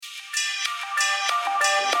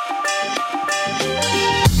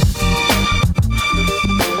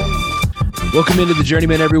Welcome into the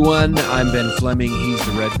Journeyman, everyone. I'm Ben Fleming. He's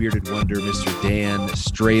the red-bearded wonder, Mr. Dan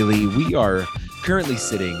Straley. We are currently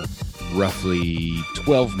sitting roughly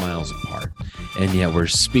 12 miles apart. And yeah, we're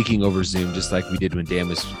speaking over Zoom just like we did when Dan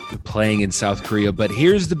was playing in South Korea. But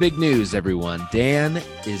here's the big news, everyone. Dan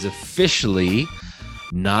is officially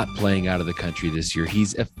not playing out of the country this year.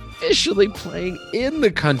 He's officially playing in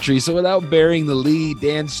the country. So without bearing the lead,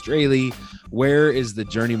 Dan Straley, where is the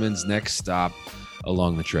Journeyman's next stop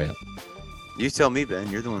along the trail? You tell me,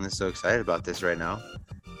 Ben. You're the one that's so excited about this right now.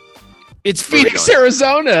 It's Phoenix,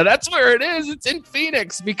 Arizona. That's where it is. It's in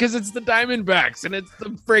Phoenix because it's the Diamondbacks and it's the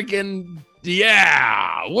freaking,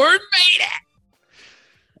 word made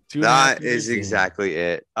it. That is exactly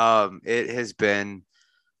it. It has been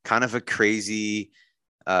kind of a crazy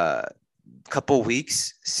couple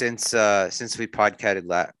weeks since we podcasted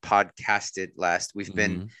last. We've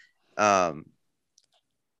been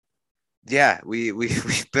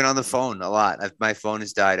we've been on the phone a lot. My phone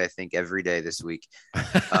has died, I think, every day this week.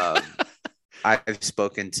 I've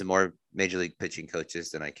spoken to more major league pitching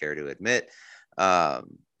coaches than I care to admit.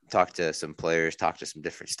 Talked to some players, talked to some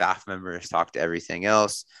different staff members, talked to everything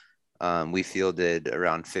else. We fielded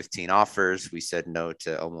around 15 offers. We said no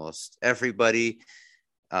to almost everybody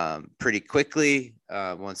pretty quickly.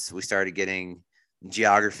 Once we started getting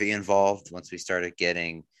geography involved, once we started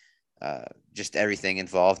getting just everything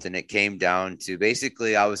involved, and it came down to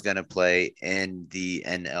basically I was going to play in the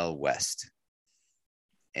NL West.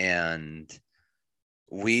 And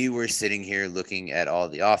we were sitting here looking at all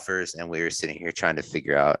the offers, and we were sitting here trying to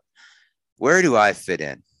figure out, where do I fit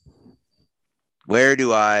in? Where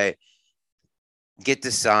do I get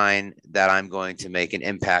the sign that I'm going to make an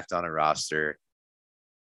impact on a roster,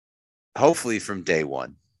 hopefully from day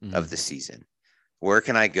one of the season? Where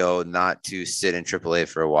can I go not to sit in AAA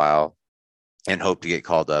for a while and hope to get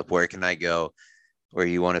called up? Where can I go where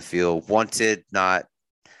you want to feel wanted, not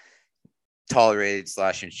tolerated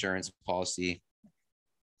 / insurance policy?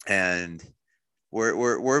 And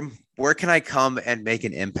where can I come and make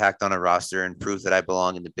an impact on a roster and prove that I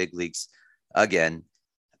belong in the big leagues again?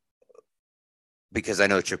 Because I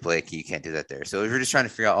know AAA, you can't do that there. So we're just trying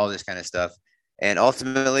to figure out all this kind of stuff. And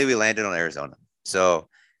ultimately we landed on Arizona. So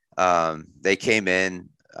they came in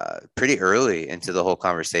pretty early into the whole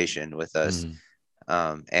conversation with us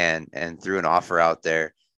and threw an offer out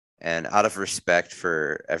there. And out of respect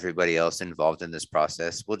for everybody else involved in this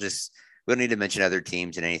process, we don't need to mention other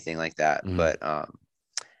teams and anything like that. But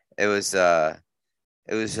it was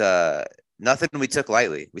nothing we took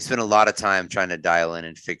lightly. We spent a lot of time trying to dial in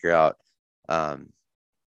and figure out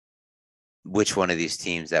which one of these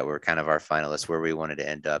teams that were kind of our finalists, where we wanted to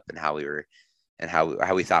end up, and how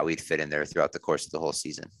we thought we'd fit in there throughout the course of the whole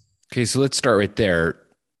season. Okay, so let's start right there.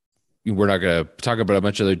 We're not going to talk about a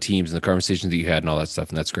bunch of other teams and the conversations that you had and all that stuff,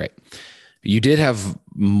 and that's great. You did have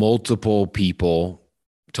multiple people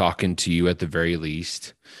talking to you at the very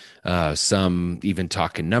least, some even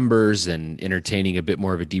talking numbers and entertaining a bit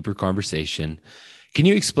more of a deeper conversation. Can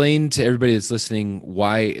you explain to everybody that's listening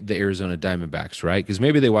why the Arizona Diamondbacks, right? Because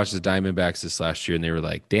maybe they watched the Diamondbacks this last year and they were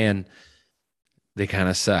like, Dan, they kind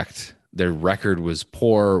of sucked. Their record was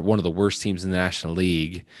poor, one of the worst teams in the National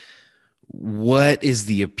League. What is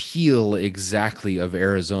the appeal exactly of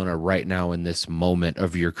Arizona right now in this moment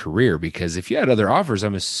of your career? Because if you had other offers,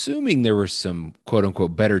 I'm assuming there were some quote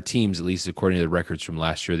unquote better teams, at least according to the records from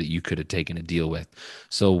last year, that you could have taken a deal with.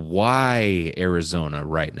 So why Arizona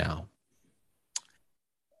right now?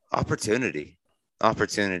 Opportunity.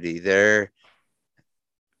 They're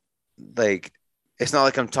like, it's not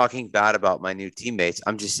like I'm talking bad about my new teammates.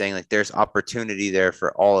 I'm just saying, like, there's opportunity there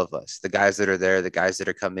for all of us, the guys that are there, the guys that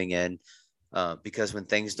are coming in, because when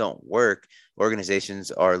things don't work,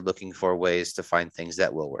 organizations are looking for ways to find things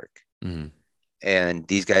that will work. And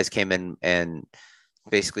these guys came in and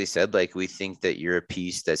basically said, like, we think that you're a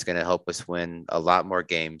piece that's going to help us win a lot more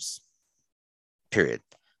games, period.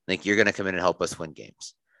 Like, you're going to come in and help us win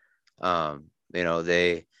games.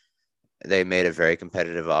 They made a very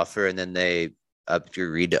competitive offer, and then they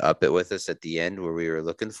agreed to up it with us at the end where we were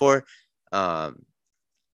looking for. I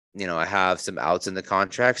have some outs in the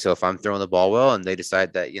contract. So if I'm throwing the ball well and they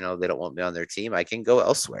decide that, they don't want me on their team, I can go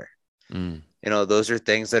elsewhere. Those are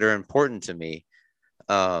things that are important to me.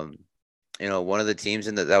 One of the teams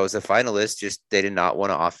that was a finalist, they did not want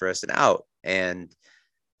to offer us an out. And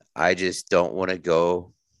I just don't want to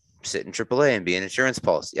go sit in AAA and be an insurance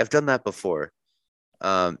policy. I've done that before.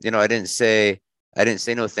 I didn't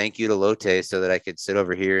say no thank you to Lotte so that I could sit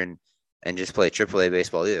over here and just play AAA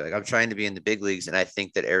baseball either. Like, I'm trying to be in the big leagues, and I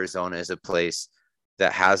think that Arizona is a place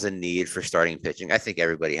that has a need for starting pitching. I think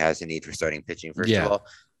everybody has a need for starting pitching, first of all.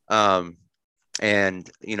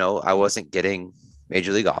 And, I wasn't getting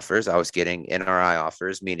major league offers. I was getting NRI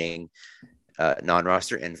offers, meaning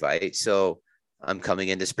non-roster invite. So I'm coming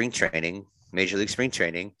into spring training, major league spring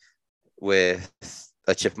training, with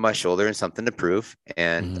a chip on my shoulder and something to prove.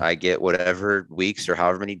 And I get whatever weeks or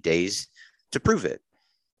however many days to prove it.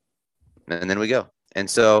 And then we go. And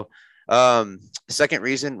so second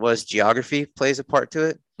reason was geography plays a part to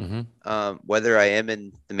it. Whether I am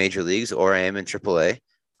in the major leagues or I am in AAA,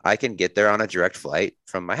 I can get there on a direct flight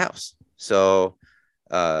from my house. So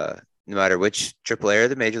no matter which AAA or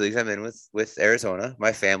the major leagues I'm in with Arizona,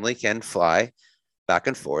 my family can fly back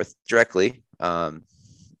and forth directly,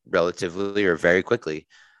 relatively or very quickly.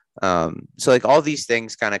 So like all these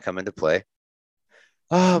things kind of come into play.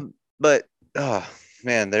 But oh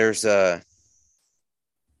man, there's a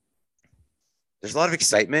lot of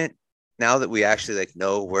excitement now that we actually like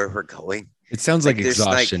know where we're going. It sounds like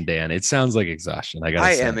exhaustion, Dan. It sounds like exhaustion.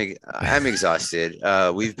 I'm exhausted.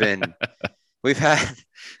 We have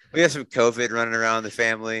some COVID running around the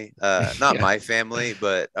family. Not my family,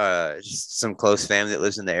 but just some close family that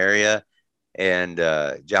lives in the area. And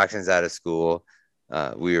Jackson's out of school.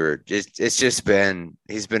 He's been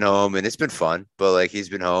home and it's been fun, but like he's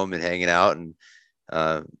been home and hanging out, and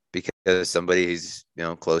because somebody he's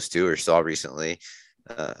close to or saw recently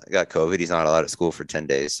got COVID, he's not allowed at school for 10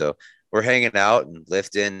 days. So we're hanging out and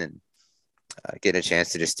lifting and getting a chance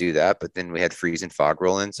to just do that. But then we had freeze and fog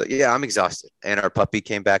rolling. So yeah, I'm exhausted. And our puppy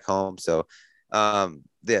came back home. So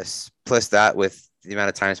this plus that with the amount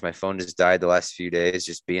of times my phone just died the last few days,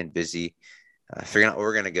 just being busy, figuring out where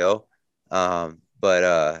we're going to go. But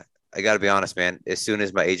I got to be honest, man, as soon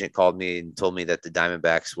as my agent called me and told me that the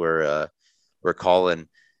Diamondbacks were calling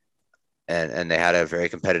and they had a very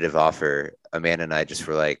competitive offer, Amanda and I just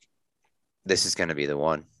were like, this is going to be the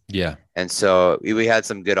one. Yeah. And so we had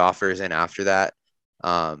some good offers in after that,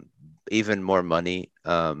 even more money.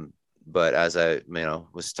 But as I,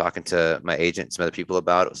 was talking to my agent and some other people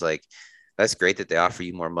about, it was like, that's great that they offer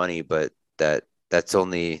you more money, but that's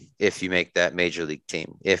only if you make that major league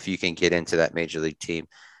team, if you can get into that major league team.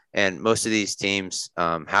 And most of these teams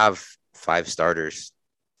have 5 starters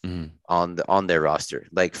on their roster,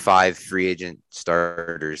 like 5 free agent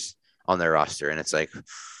starters on their roster. And it's like,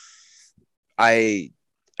 I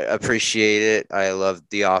appreciate it. I love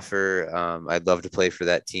the offer. I'd love to play for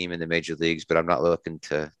that team in the major leagues, but I'm not looking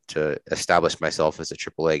to establish myself as a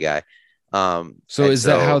AAA guy. So is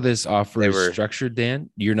that how this offer is structured, Dan?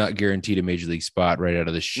 You're not guaranteed a major league spot right out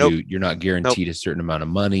of the chute. Nope. You're not guaranteed a certain amount of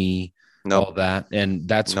money, all that. And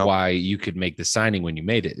that's why you could make the signing when you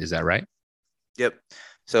made it. Is that right? Yep.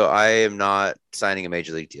 So I am not signing a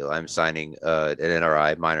major league deal. I'm signing an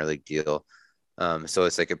NRI minor league deal. So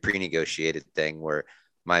it's like a pre-negotiated thing where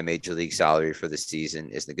my major league salary for the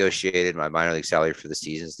season is negotiated. My minor league salary for the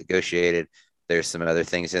season is negotiated. There's some other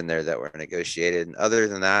things in there that were negotiated. And other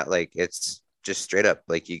than that, like it's just straight up,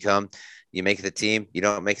 like you come, you make the team, you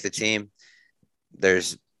don't make the team.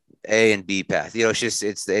 There's A and B path,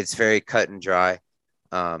 it's very cut and dry.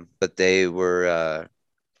 But they said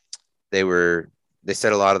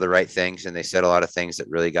a lot of the right things, and they said a lot of things that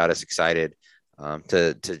really got us excited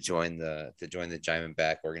to join the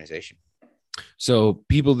Diamondback organization. So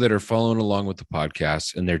people that are following along with the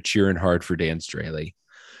podcast and they're cheering hard for Dan Straley,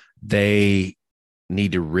 they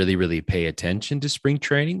need to really, really pay attention to spring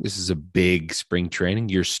training. This is a big spring training.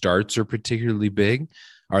 Your starts are particularly big.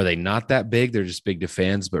 Are they not that big? They're just big to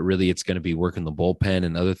fans, but really it's going to be working the bullpen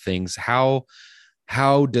and other things. How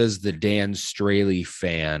does the Dan Straley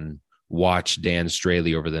fan watch Dan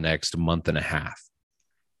Straley over the next month and a half?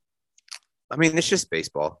 I mean, it's just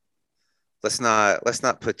baseball. Let's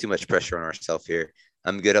not put too much pressure on ourselves here.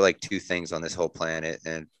 I'm good at like 2 things on this whole planet,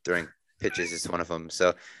 and throwing pitches is one of them.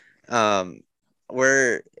 So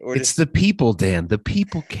it's the people, Dan. The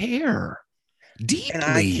people care deeply, and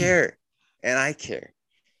I care.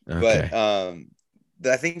 Okay.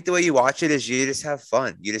 But I think the way you watch it is you just have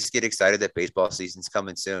fun. You just get excited that baseball season's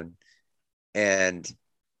coming soon, and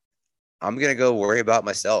I'm gonna go worry about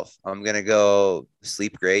myself. I'm gonna go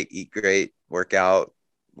sleep great, eat great, work out,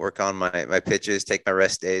 work on my pitches, take my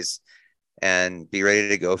rest days, and be ready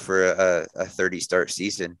to go for a 30 start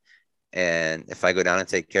season. And if I go down and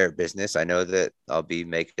take care of business, I know that I'll be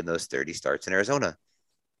making those 30 starts in Arizona.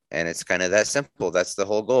 And it's kind of that simple. That's the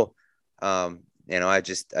whole goal. I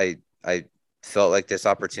felt like this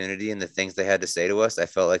opportunity and the things they had to say to us, I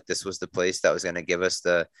felt like this was the place that was going to give us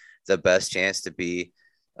the best chance to be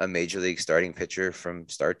a major league starting pitcher from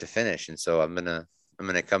start to finish. And so I'm going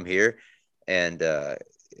to come here and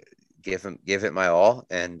give it my all,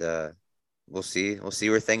 and we'll see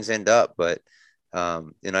where things end up. But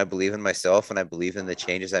I believe in myself, and I believe in the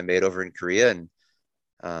changes I made over in Korea. And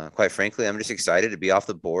quite frankly, I'm just excited to be off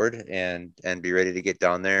the board and be ready to get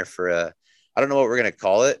down there for I don't know what we're gonna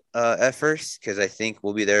call it at first, because I think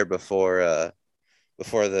we'll be there before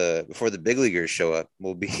the big leaguers show up.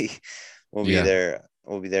 We'll be we'll be Yeah. there.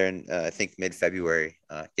 We'll be there in I think mid-February,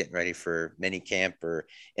 getting ready for mini camp or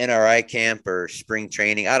NRI camp or spring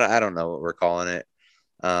training. I don't know what we're calling it.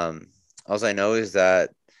 All I know is that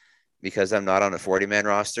because I'm not on a 40-man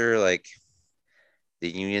roster, like the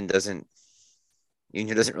union doesn't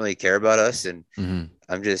really care about us, and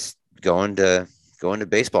I'm just going to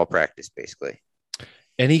baseball practice basically.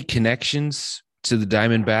 Any connections to the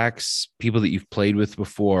Diamondbacks, people that you've played with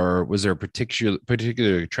before? Was there a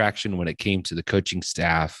particular attraction when it came to the coaching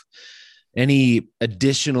staff? Any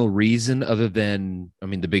additional reason other than, I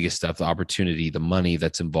mean, the biggest stuff, the opportunity, the money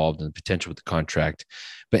that's involved, and the potential with the contract,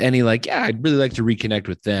 but any like, yeah, I'd really like to reconnect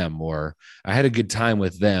with them, or I had a good time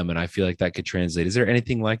with them and I feel like that could translate. Is there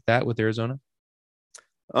anything like that with Arizona?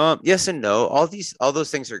 Yes and no. All those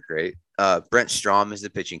things are great. Brent Strom is the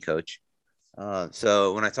pitching coach.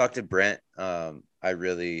 So when I talked to Brent, I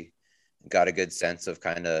really got a good sense of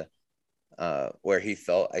kind of where he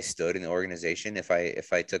felt I stood in the organization if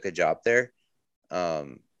I took a job there.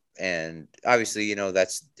 And obviously,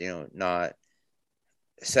 that's not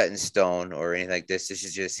set in stone or anything like this. This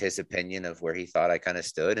is just his opinion of where he thought I kind of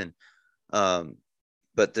stood. And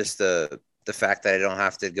but just the fact that I don't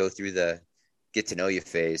have to go through the get to know you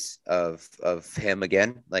phase of him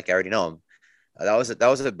again, like I already know him. That was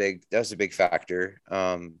a big factor.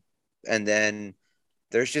 And then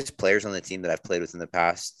there's just players on the team that I've played with in the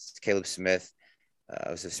past. Caleb Smith,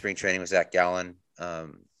 was a spring training with Zach Gallen.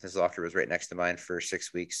 His locker was right next to mine for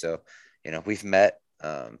 6 weeks. So, we've met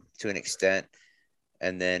to an extent.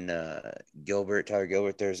 And then Tyler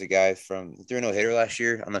Gilbert, there's a guy from threw a no-hitter last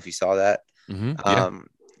year. I don't know if you saw that. Yeah.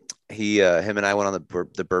 Him and I went on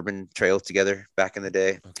the Bourbon Trail together back in the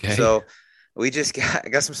day. Okay. So we just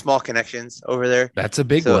got some small connections over there. That's a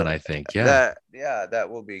big one, I think. Yeah. That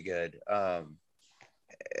will be good.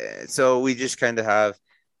 So we just kind of have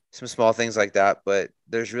some small things like that, but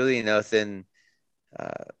there's really nothing.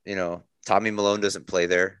 Tommy Malone doesn't play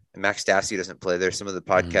there, and Max Stassi doesn't play there. Some of the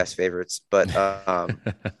podcast favorites, but I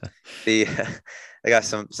got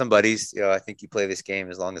some buddies. I think you play this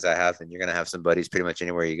game as long as I have, and you're gonna have some buddies pretty much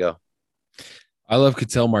anywhere you go. I love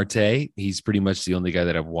Ketel Marte. He's pretty much the only guy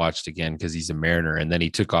that I've watched again because he's a Mariner, and then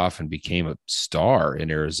he took off and became a star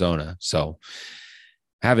in Arizona. So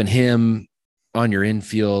having him on your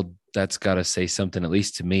infield, that's got to say something, at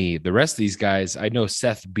least to me. The rest of these guys, I know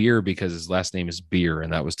Seth Beer because his last name is Beer,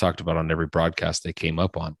 and that was talked about on every broadcast they came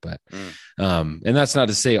up on. But, and that's not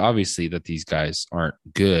to say, obviously, that these guys aren't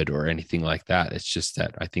good or anything like that. It's just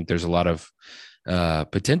that I think there's a lot of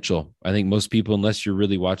potential. I think most people, unless you're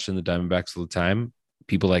really watching the Diamondbacks all the time,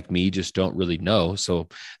 people like me just don't really know. So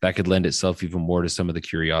that could lend itself even more to some of the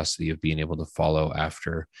curiosity of being able to follow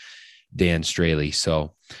after Dan Straley.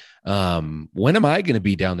 So, when am I going to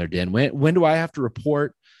be down there, Dan? When do I have to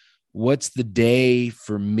report? What's the day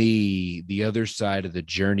for me, the other side of the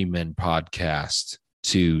Journeyman podcast,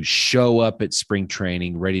 to show up at spring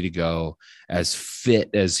training, ready to go, as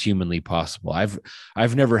fit as humanly possible?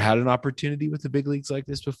 I've never had an opportunity with the big leagues like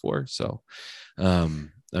this before. So,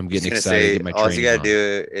 I'm getting excited to get my training. All you got to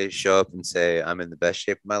do is show up and say, I'm in the best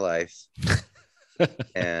shape of my life.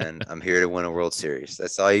 And I'm here to win a World Series.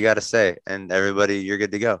 That's all you got to say. And everybody, you're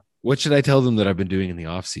good to go. What should I tell them that I've been doing in the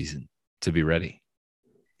off season to be ready?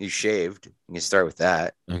 You shaved. You can start with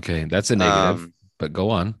that. Okay. That's a negative, but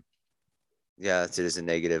go on. Yeah, it is a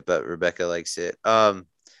negative, but Rebecca likes it.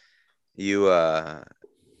 You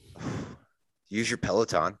use your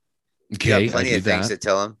Peloton. Okay. You got plenty of things to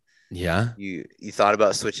tell them. Yeah. You thought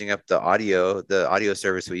about switching up the audio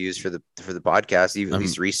service we use for the podcast. You at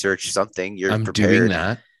least research something. I'm prepared. Doing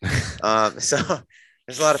that. So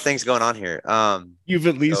there's a lot of things going on here. You've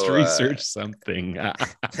at least researched something.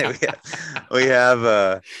 we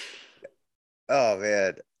have oh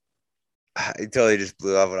man, I totally just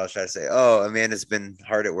blew off what I was trying to say. Oh, Amanda's been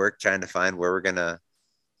hard at work trying to find where we're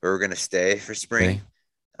gonna stay for spring.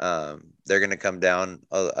 Okay. They're gonna come down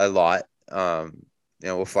a lot.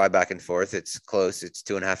 We'll fly back and forth. It's close. It's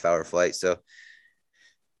 2.5 hour flight. So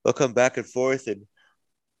we'll come back and forth, and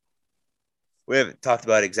we haven't talked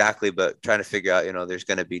about it exactly, but trying to figure out, there's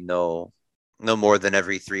going to be no more than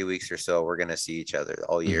every 3 weeks or so. We're going to see each other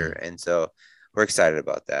all year. Mm-hmm. And so we're excited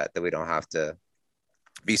about that we don't have to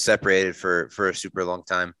be separated for a super long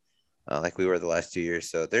time, like we were the last 2 years.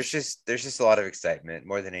 So there's just a lot of excitement.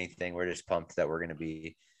 More than anything, we're just pumped that we're going to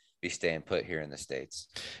be be staying put here in the States.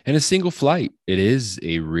 And a single flight. It is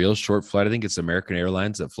a real short flight. I think it's American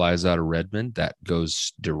Airlines that flies out of Redmond that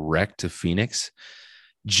goes direct to Phoenix.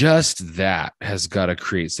 Just that has got to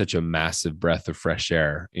create such a massive breath of fresh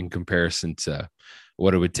air in comparison to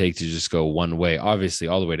what it would take to just go one way, obviously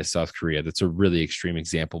all the way to South Korea. That's a really extreme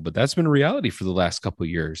example, but that's been a reality for the last couple of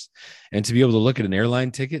years. And to be able to look at an airline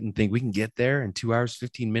ticket and think we can get there in 2 hours,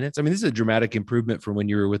 15 minutes. I mean, this is a dramatic improvement from when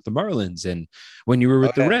you were with the Marlins and when you were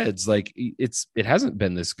with the Reds. Like it hasn't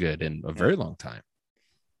been this good in a very long time.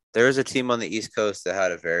 There was a team on the East Coast that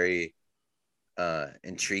had a very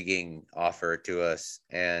intriguing offer to us,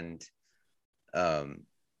 and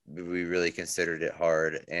we really considered it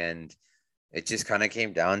hard, and it just kind of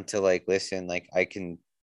came down to like, listen, like I can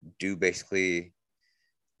do basically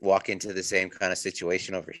walk into the same kind of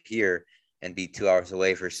situation over here and be 2 hours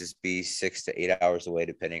away versus be 6 to 8 hours away,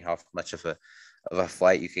 depending how much of a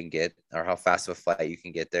flight you can get or how fast of a flight you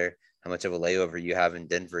can get there, how much of a layover you have in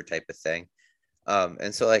Denver type of thing.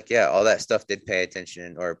 And so like, yeah, all that stuff did pay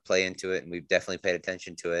attention or play into it. And we've definitely paid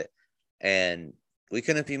attention to it. And we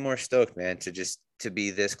couldn't be more stoked, man, to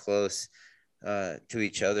be this close to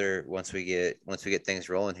each other once we get things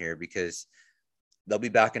rolling here, because they'll be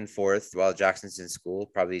back and forth while Jackson's in school,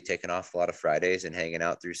 probably taking off a lot of Fridays and hanging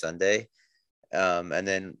out through Sunday. And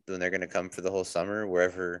then when they're going to come for the whole summer,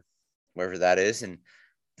 wherever that is. And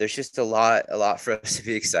there's just a lot for us to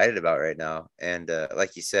be excited about right now. And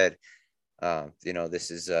like you said,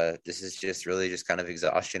 this is just really just kind of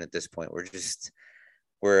exhaustion at this point. We're just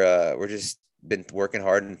been working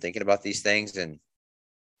hard and thinking about these things, and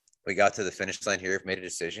we got to the finish line here, made a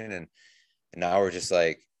decision, and now we're just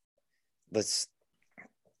like, let's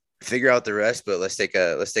figure out the rest, but let's take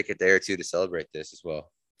a day or two to celebrate this as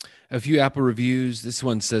well. A few Apple reviews. This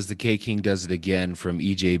one says the K King does it again from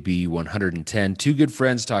EJB 110. Two good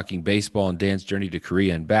friends talking baseball and Dan's journey to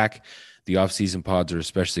Korea and back. The off-season pods are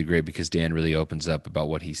especially great because Dan really opens up about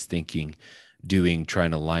what he's thinking, doing,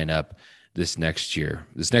 trying to line up this next year.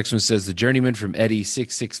 This next one says the journeyman from Eddie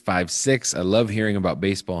 6656. I love hearing about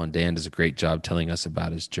baseball, and Dan does a great job telling us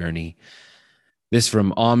about his journey. This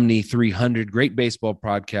from Omni 300. Great baseball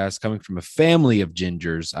podcast coming from a family of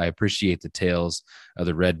gingers. I appreciate the tales of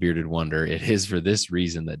the red bearded wonder. It is for this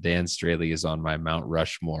reason that Dan Straley is on my Mount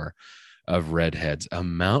Rushmore of redheads. A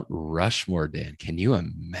Mount Rushmore, Dan. Can you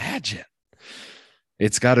imagine?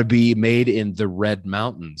 It's got to be made in the Red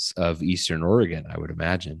Mountains of Eastern Oregon, I would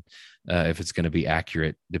imagine, if it's going to be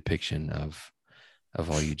accurate depiction of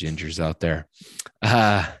all you gingers out there.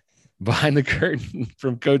 Behind the curtain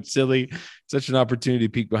from Coach Silly. Such an opportunity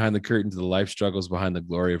to peek behind the curtain to the life struggles behind the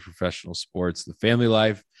glory of professional sports. The family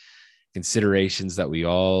life considerations that we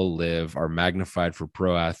all live are magnified for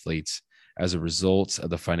pro athletes as a result of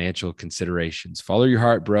the financial considerations. Follow your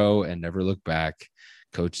heart, bro, and never look back.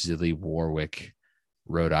 Coach Zilly, Warwick,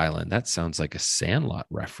 Rhode Island. That sounds like a Sandlot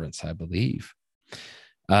reference, I believe.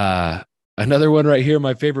 Another one right here,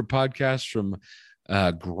 my favorite podcast from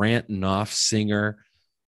Grant Knopf Singer.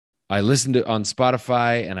 I listened to it on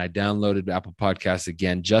Spotify and I downloaded Apple Podcasts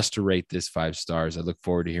again just to rate this 5 stars. I look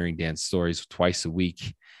forward to hearing Dan's stories twice a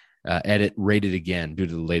week. Rated again due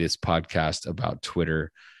to the latest podcast about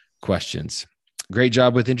Twitter questions. Great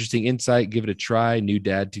job with interesting insight. Give it a try. New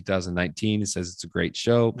Dad 2019. It says it's a great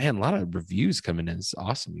show. Man, a lot of reviews coming in. It's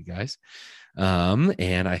awesome, you guys.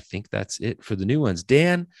 And I think that's it for the new ones.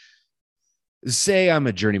 Dan, say I'm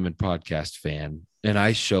a journeyman podcast fan and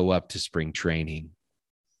I show up to spring training.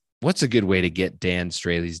 What's a good way to get Dan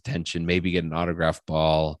Straley's attention? Maybe get an autograph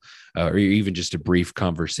ball or even just a brief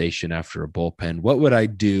conversation after a bullpen. What would I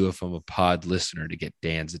do if I'm a pod listener to get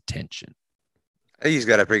Dan's attention? I think he's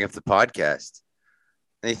got to bring up the podcast.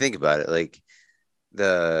 And you think about it,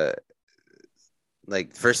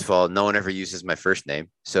 first of all, no one ever uses my first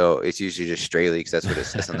name. So it's usually just Straley because that's what it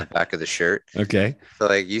says on the back of the shirt. Okay. So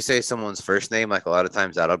like you say someone's first name, like a lot of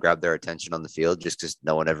times that'll grab their attention on the field just because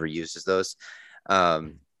no one ever uses those.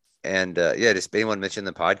 Just anyone mention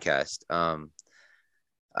the podcast.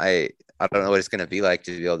 I don't know what it's going to be like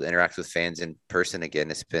to be able to interact with fans in person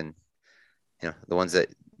again. It's been, the ones that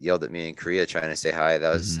yelled at me in Korea trying to say hi.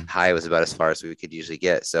 That was hi was about as far as we could usually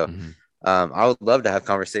get. So I would love to have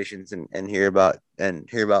conversations and hear about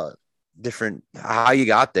different how you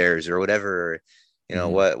got theirs or whatever.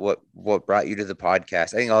 What brought you to the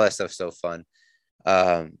podcast. I think all that stuff's so fun.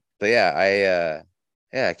 I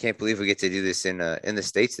can't believe we get to do this in the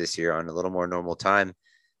States this year on a little more normal time.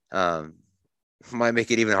 Might make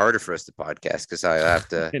it even harder for us to podcast because I have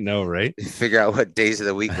to I know, right? Figure out what days of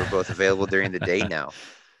the week we're both available during the day now.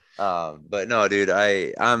 But no, dude,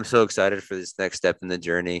 I'm so excited for this next step in the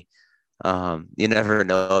journey. You never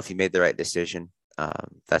know if you made the right decision.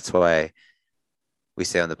 That's why we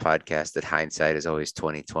say on the podcast that hindsight is always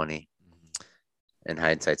 2020, and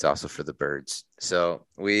hindsight's also for the birds. So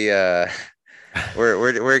we're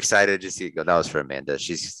excited to see it go. That was for Amanda.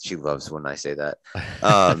 She loves when I say that.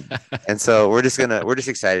 And so we're just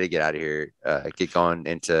excited to get out of here, get going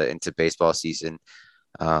into baseball season.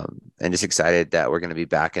 And just excited that we're going to be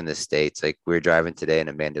back in the States. Like, we were driving today and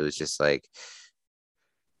Amanda was just like,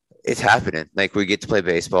 it's happening. Like, we get to play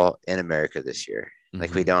baseball in America this year.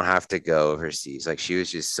 Like, we don't have to go overseas. Like, she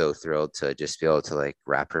was just so thrilled to just be able to like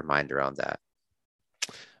wrap her mind around that.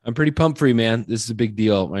 I'm pretty pumped for you, man. This is a big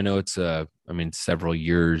deal. I know it's several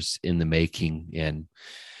years in the making, and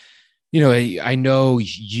I know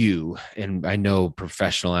you, and I know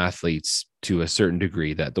professional athletes to a certain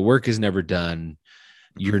degree, that the work is never done.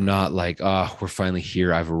 You're not like, oh, we're finally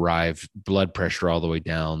here, I've arrived, blood pressure all the way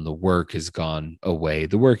down, the work has gone away.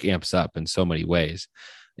 The work amps up in so many ways,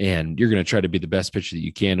 and you're going to try to be the best pitcher that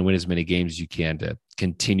you can and win as many games as you can to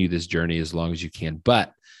continue this journey as long as you can.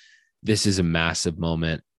 But this is a massive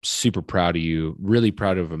moment. Super proud of you, really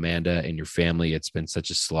proud of Amanda and your family. It's been such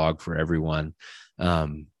a slog for everyone.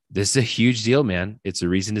 This is a huge deal, man. It's a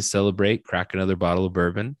reason to celebrate, crack another bottle of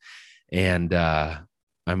bourbon. And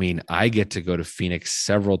I get to go to Phoenix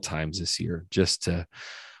several times this year just to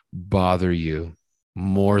bother you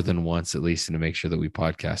more than once, at least, and to make sure that we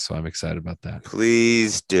podcast. So I'm excited about that.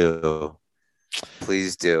 Please do.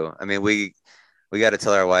 I mean, we got to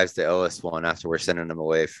tell our wives they owe us one after we're sending them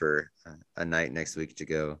away for a night next week to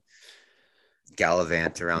go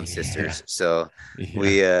gallivant around sisters. So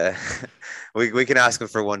we can ask them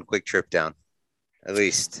for one quick trip down, at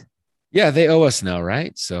least. Yeah, they owe us now,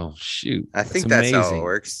 right? So shoot, I think that's how it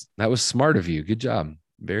works. That was smart of you. Good job.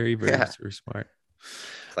 Very, very, very smart.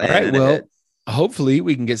 All right. Well, hopefully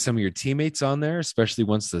we can get some of your teammates on there, especially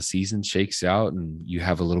once the season shakes out and you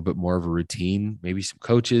have a little bit more of a routine, maybe some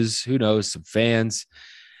coaches, who knows, some fans.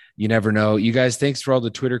 You never know. You guys, thanks for all the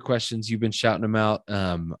Twitter questions. You've been shouting them out.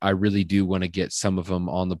 I really do want to get some of them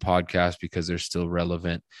on the podcast because they're still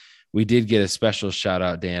relevant. We did get a special shout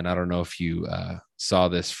out, Dan. I don't know if you saw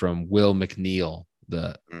this from Will McNeil,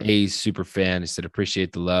 the A's super fan. He said,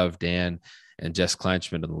 appreciate the love, Dan and Jess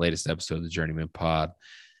Kleinschmidt on the latest episode of the Journeyman Pod.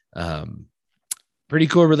 Pretty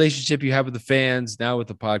cool relationship you have with the fans. Now with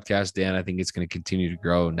the podcast, Dan, I think it's going to continue to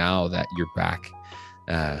grow now that you're back.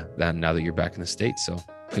 Now that you're back in the States. So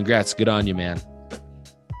congrats. Good on you, man.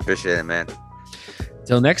 Appreciate it, man.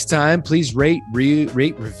 Till next time, please rate,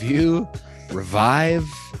 review, revive,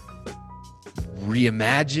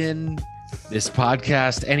 reimagine this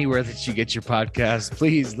podcast anywhere that you get your podcast.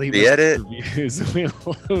 Please leave us reviews.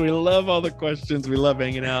 We love all the questions. We love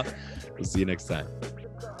hanging out. We'll see you next time.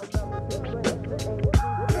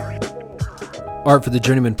 Art for the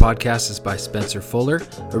Journeyman Podcast is by Spencer Fuller.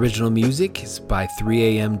 Original music is by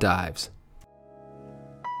 3AM Dives.